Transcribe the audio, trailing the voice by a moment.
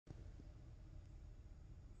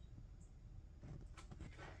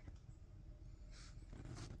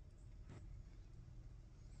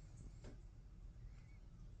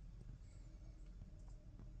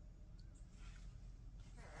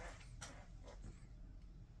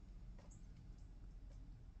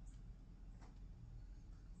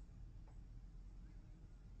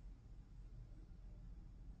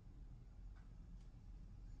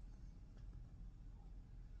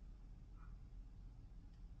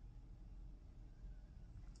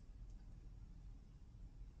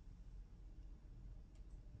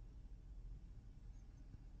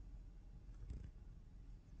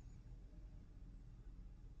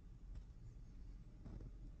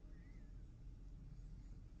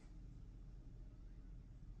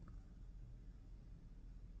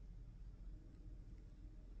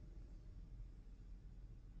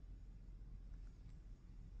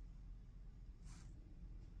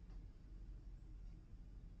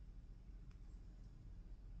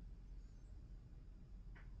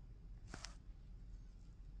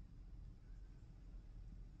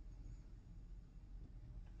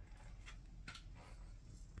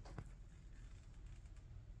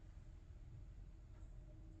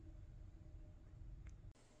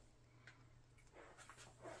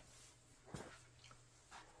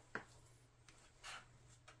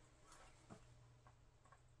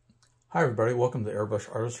Hi everybody, welcome to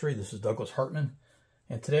Airbrush Artistry. This is Douglas Hartman,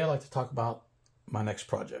 and today I'd like to talk about my next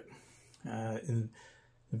project. In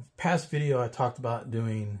the past video I talked about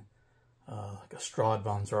doing like a Strahd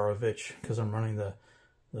von Zarovich because I'm running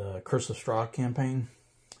the Curse of Strahd campaign,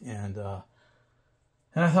 and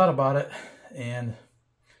I thought about it, and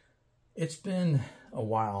it's been a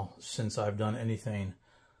while since I've done anything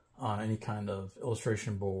on any kind of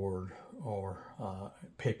illustration board or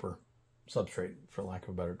paper substrate, for lack of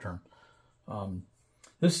a better term.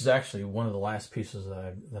 This is actually one of the last pieces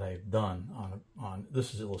that I've done on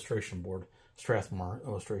this is illustration board, Strathmore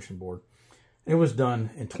illustration board. It was done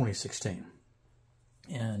in 2016,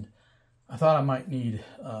 and I thought I might need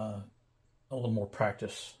a little more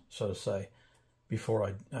practice, so to say,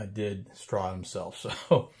 before I did Strahd himself.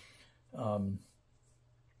 So,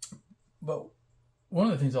 but one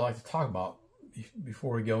of the things I like to talk about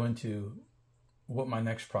before we go into what my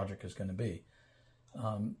next project is going to be.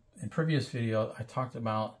 In previous video, I talked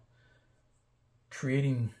about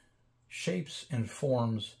creating shapes and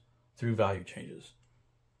forms through value changes.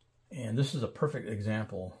 And this is a perfect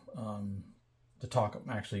example to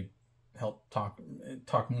help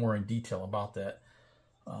talk more in detail about that.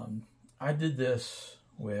 I did this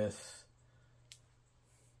with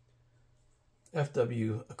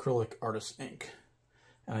FW Acrylic Artist Ink.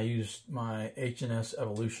 And I used my H&S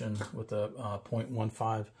Evolution with a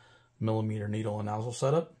 0.15 millimeter needle and nozzle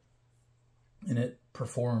setup, and it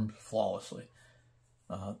performed flawlessly.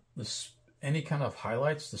 Any kind of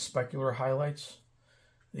highlights, the specular highlights,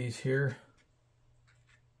 these here,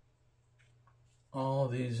 all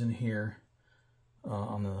of these in here,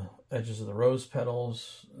 on the edges of the rose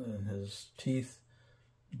petals, and his teeth,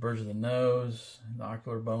 the bridge of the nose, the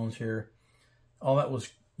ocular bones here, all that was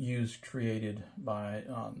created by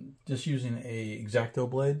just using a X-Acto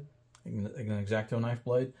blade, an X-Acto knife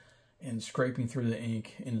blade, and scraping through the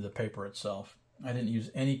ink into the paper itself. I didn't use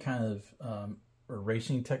any kind of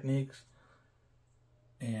erasing techniques,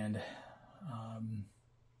 and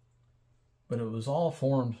but it was all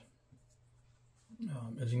formed,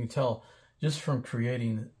 as you can tell, just from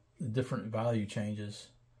creating the different value changes.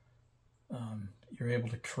 You're able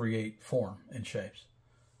to create form and shapes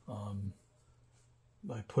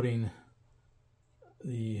by putting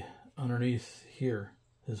the underneath here,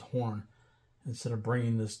 his horn, instead of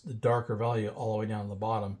bringing the darker value all the way down to the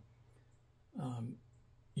bottom,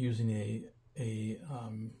 using a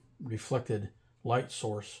reflected light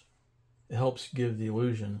source, it helps give the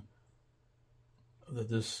illusion that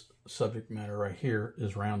this subject matter right here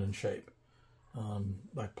is round in shape.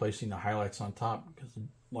 By placing the highlights on top, because the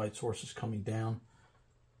light source is coming down,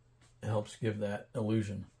 it helps give that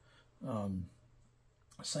illusion.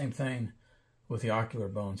 Same thing with the ocular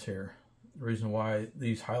bones here. The reason why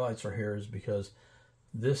these highlights are here is because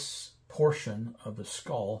this portion of the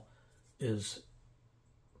skull is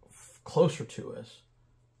closer to us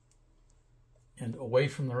and away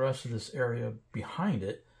from the rest of this area behind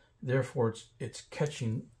it. Therefore, it's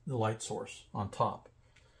catching the light source on top.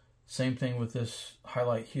 Same thing with this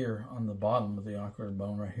highlight here on the bottom of the ocular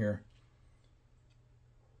bone right here.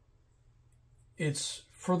 It's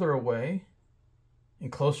further away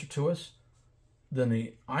and closer to us than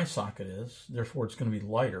the eye socket is, therefore it's going to be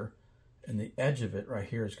lighter, and the edge of it right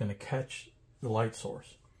here is going to catch the light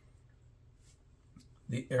source.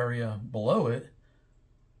 The area below it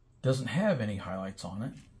doesn't have any highlights on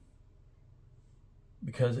it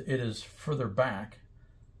because it is further back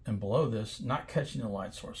and below this, not catching the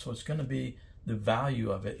light source. So it's going to be, the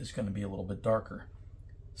value of it is going to be a little bit darker.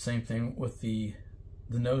 Same thing with the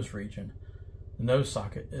nose region. The nose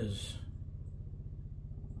socket is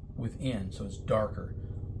within, so it's darker.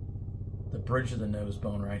 The bridge of the nose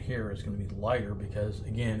bone right here is going to be lighter because,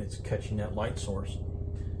 again, it's catching that light source.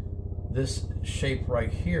 This shape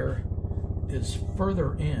right here is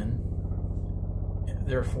further in,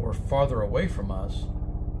 therefore farther away from us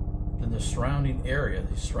than the surrounding area,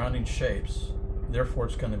 the surrounding shapes, therefore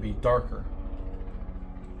it's going to be darker.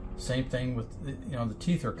 Same thing with the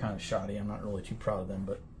teeth are kind of shoddy. I'm not really too proud of them,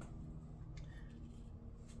 but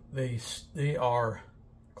they are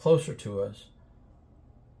closer to us.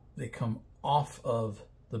 They come off of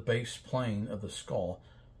the base plane of the skull,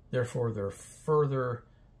 therefore they're further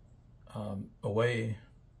away,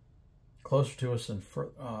 closer to us, and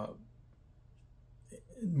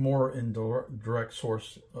more in direct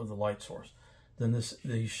source of the light source than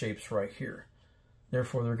these shapes right here.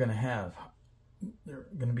 Therefore they're going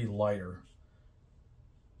to be lighter,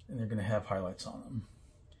 and they're going to have highlights on them.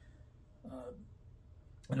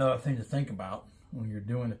 Another thing to think about when you're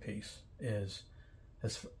doing a piece is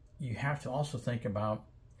you have to also think about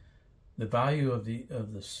the value of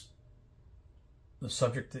this the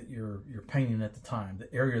subject that you're painting at the time,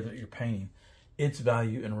 the area that you're painting, its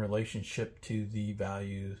value in relationship to the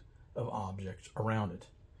value of objects around it.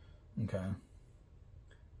 Okay.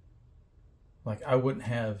 Like I wouldn't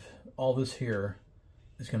have all this here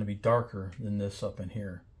is going to be darker than this up in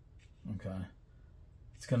here. Okay.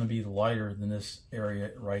 It's going to be lighter than this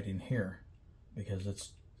area right in here because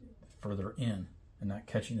it's further in and not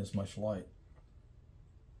catching as much light.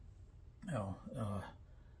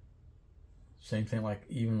 Same thing, like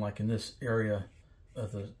even like in this area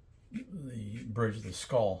of the bridge of the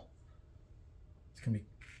skull, it's going to be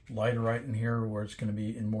lighter right in here where it's going to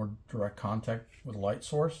be in more direct contact with the light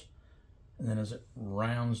source, and then as it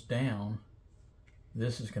rounds down,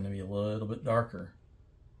 this is going to be a little bit darker.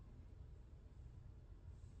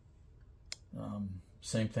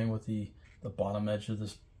 Same thing with the bottom edge of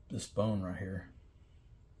this bone right here.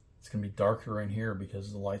 It's going to be darker in here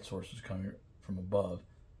because the light source is coming from above.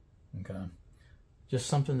 Okay. Just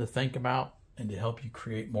something to think about and to help you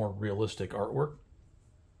create more realistic artwork.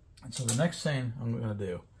 And so the next thing I'm going to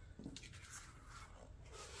do,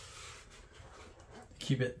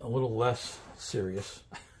 keep it a little less serious.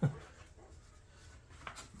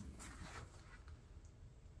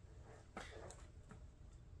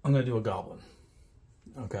 I'm going to do a goblin.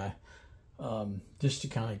 Okay. Just to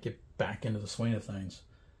kind of get back into the swing of things.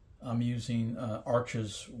 I'm using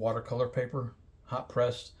Arch's watercolor paper, hot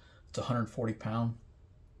pressed. It's 140 pound.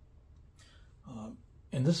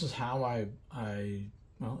 And this is how I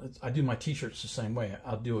do my t-shirts the same way.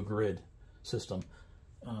 I'll do a grid system.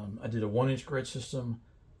 I did a 1-inch grid system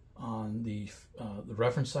on the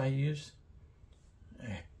reference I used.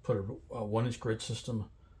 I put a 1-inch grid system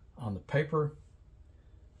on the paper.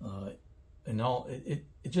 And it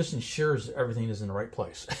just ensures that everything is in the right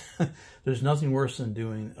place. There's nothing worse than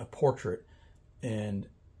doing a portrait and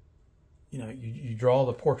you draw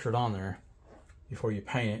the portrait on there before you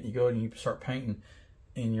paint it. You go and you start painting,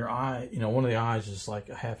 and your eye, one of the eyes is like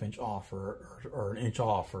a ½ inch off or an inch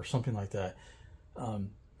off or something like that.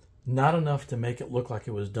 Not enough to make it look like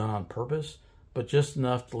it was done on purpose, but just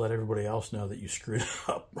enough to let everybody else know that you screwed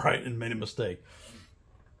up, right, and made a mistake.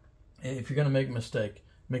 And if you're going to make a mistake,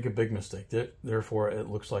 make a big mistake. Therefore, it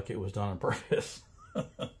looks like it was done on purpose.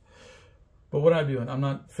 But what I'm doing, I'm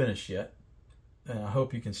not finished yet. And I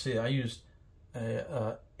hope you can see it. I used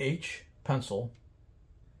a H pencil,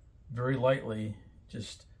 very lightly,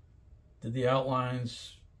 just did the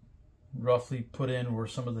outlines, roughly put in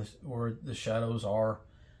where the shadows are,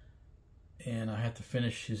 and I had to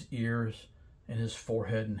finish his ears and his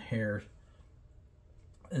forehead and hair.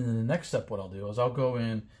 And then the next step, what I'll do is I'll go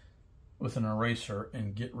in with an eraser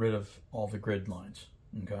and get rid of all the grid lines.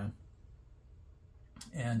 Okay.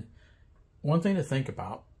 And one thing to think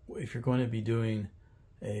about if you're going to be doing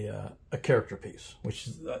a character piece, which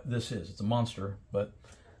it's a monster, but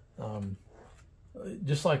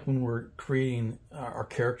just like when we're creating our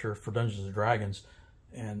character for Dungeons and Dragons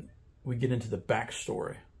and we get into the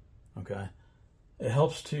backstory, okay, it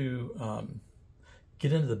helps to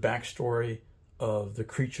get into the backstory of the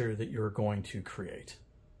creature that you're going to create.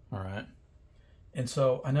 All right. And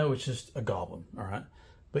so I know it's just a goblin. All right.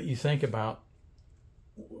 But you think about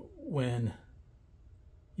when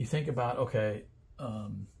you think about, okay,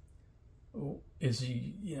 is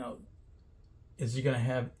he going to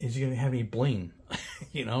have any bling?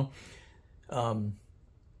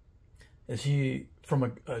 Is he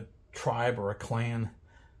from a tribe or a clan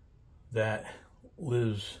that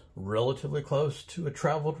lives relatively close to a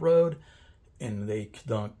traveled road and they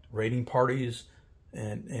conduct raiding parties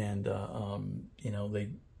and they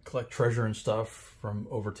collect treasure and stuff from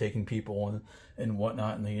overtaking people and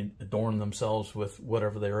whatnot, and they adorn themselves with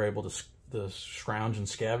whatever they were able to scrounge and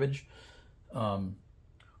scavenge?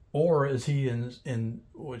 Or is he in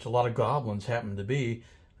which a lot of goblins happen to be,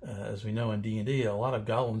 as we know in D&D, a lot of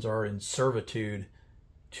goblins are in servitude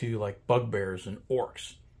to like bugbears and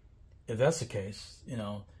orcs. If that's the case,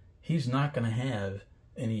 he's not going to have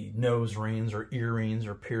any nose rings or ear rings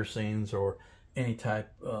or piercings or any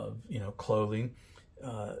type of, clothing.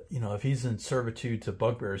 If he's in servitude to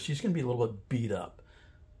bugbears, he's going to be a little bit beat up,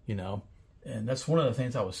 and that's one of the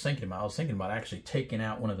things I was thinking about. I was thinking about actually taking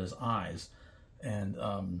out one of his eyes, and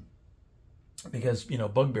because,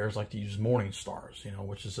 bugbears like to use morning stars,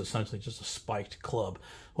 which is essentially just a spiked club.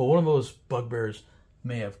 Well, one of those bugbears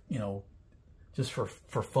may have, just for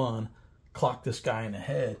fun, clocked this guy in the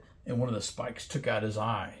head, and one of the spikes took out his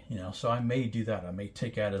eye, so I may do that. I may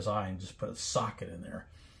take out his eye and just put a socket in there.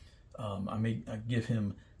 I may give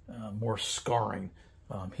him more scarring.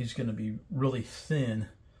 He's going to be really thin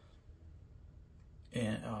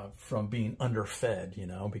and from being underfed,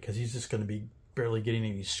 because he's just going to be barely getting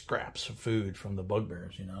any scraps of food from the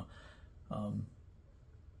bugbears, you know.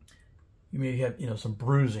 You may have, you know, some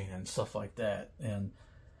bruising and stuff like that, and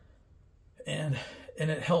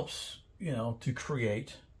it helps, you know, to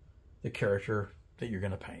create the character that you're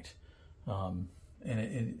going to paint, and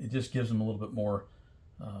it just gives them a little bit more.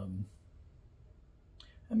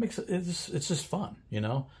 It makes it's just fun, you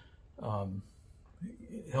know.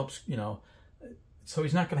 It helps, you know. So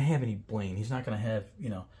he's not going to have any bling. He's not going to have, you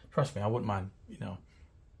know. Trust me, I wouldn't mind, you know,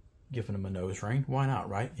 giving him a nose ring. Why not,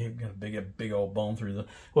 right? You've got a big old bone through the...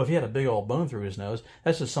 Well, if he had a big old bone through his nose,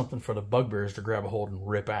 that's just something for the bugbears to grab a hold and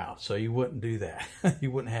rip out. So you wouldn't do that.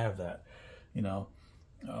 You wouldn't have that, you know.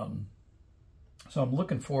 So I'm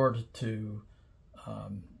looking forward to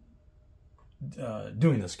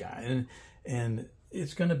doing this guy. And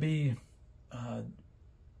it's going to be,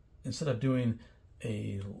 instead of doing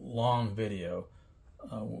a long video,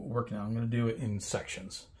 I'm going to do it in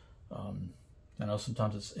sections. I know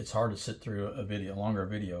sometimes it's hard to sit through a longer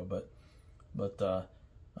video, but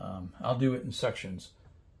I'll do it in sections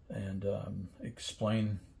and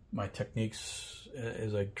explain my techniques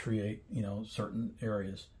as I create, you know, certain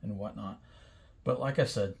areas and whatnot. But like I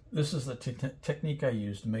said, this is the technique I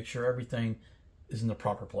use to make sure everything is in the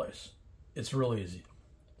proper place. It's really easy,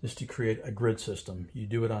 just to create a grid system. You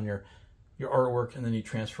do it on your artwork, and then you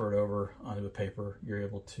transfer it over onto a paper. You're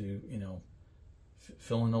able to, you know,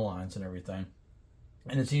 fill in the lines and everything.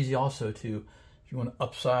 And it's easy also to, if you want to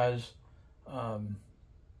upsize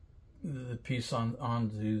the piece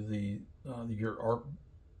onto your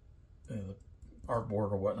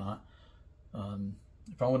artboard or whatnot.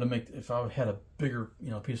 If I had a bigger, you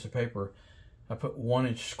know, piece of paper, I put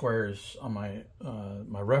 1-inch squares on my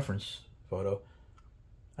my reference photo.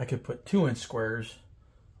 I could put 2-inch squares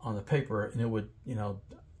on the paper, and it would, you know,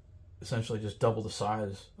 essentially just double the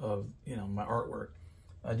size of, you know, my artwork.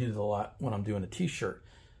 I do that a lot when I'm doing a T-shirt.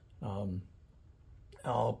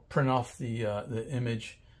 I'll print off the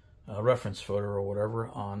image reference photo or whatever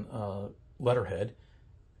on letterhead,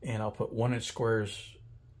 and I'll put 1-inch squares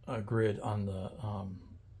grid on the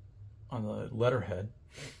letterhead,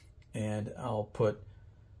 and I'll put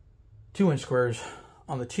 2-inch squares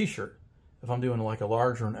on the T-shirt. If I'm doing like a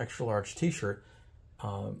large or an extra large T-shirt,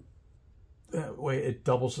 that way it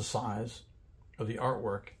doubles the size of the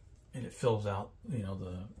artwork, and it fills out, you know,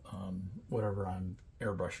 the whatever I'm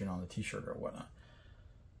airbrushing on the T-shirt or whatnot.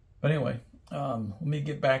 But anyway, let me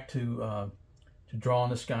get back to drawing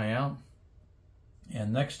this guy out.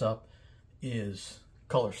 And next up is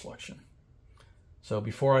color selection. So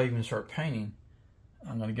before I even start painting,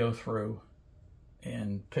 I'm going to go through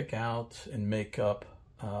and pick out and make up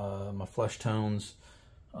my flesh tones.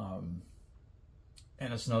 And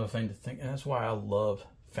it's another thing to think, and that's why I love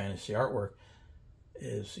fantasy artwork,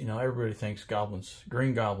 is, you know, everybody thinks goblins,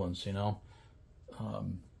 green goblins, you know,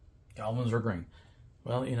 goblins are green.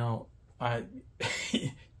 Well, you know,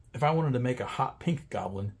 if I wanted to make a hot pink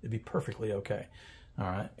goblin, it'd be perfectly okay. All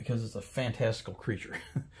right, because it's a fantastical creature.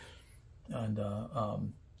 And though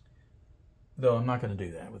I'm not going to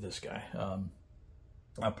do that with this guy.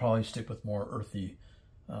 I'll probably stick with more earthy,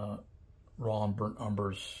 raw and burnt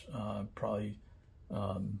umbers. Probably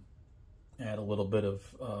add a little bit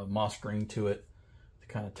of moss green to it to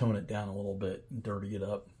kind of tone it down a little bit and dirty it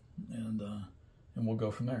up, and we'll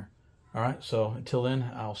go from there. All right, so until then,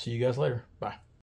 I'll see you guys later. Bye.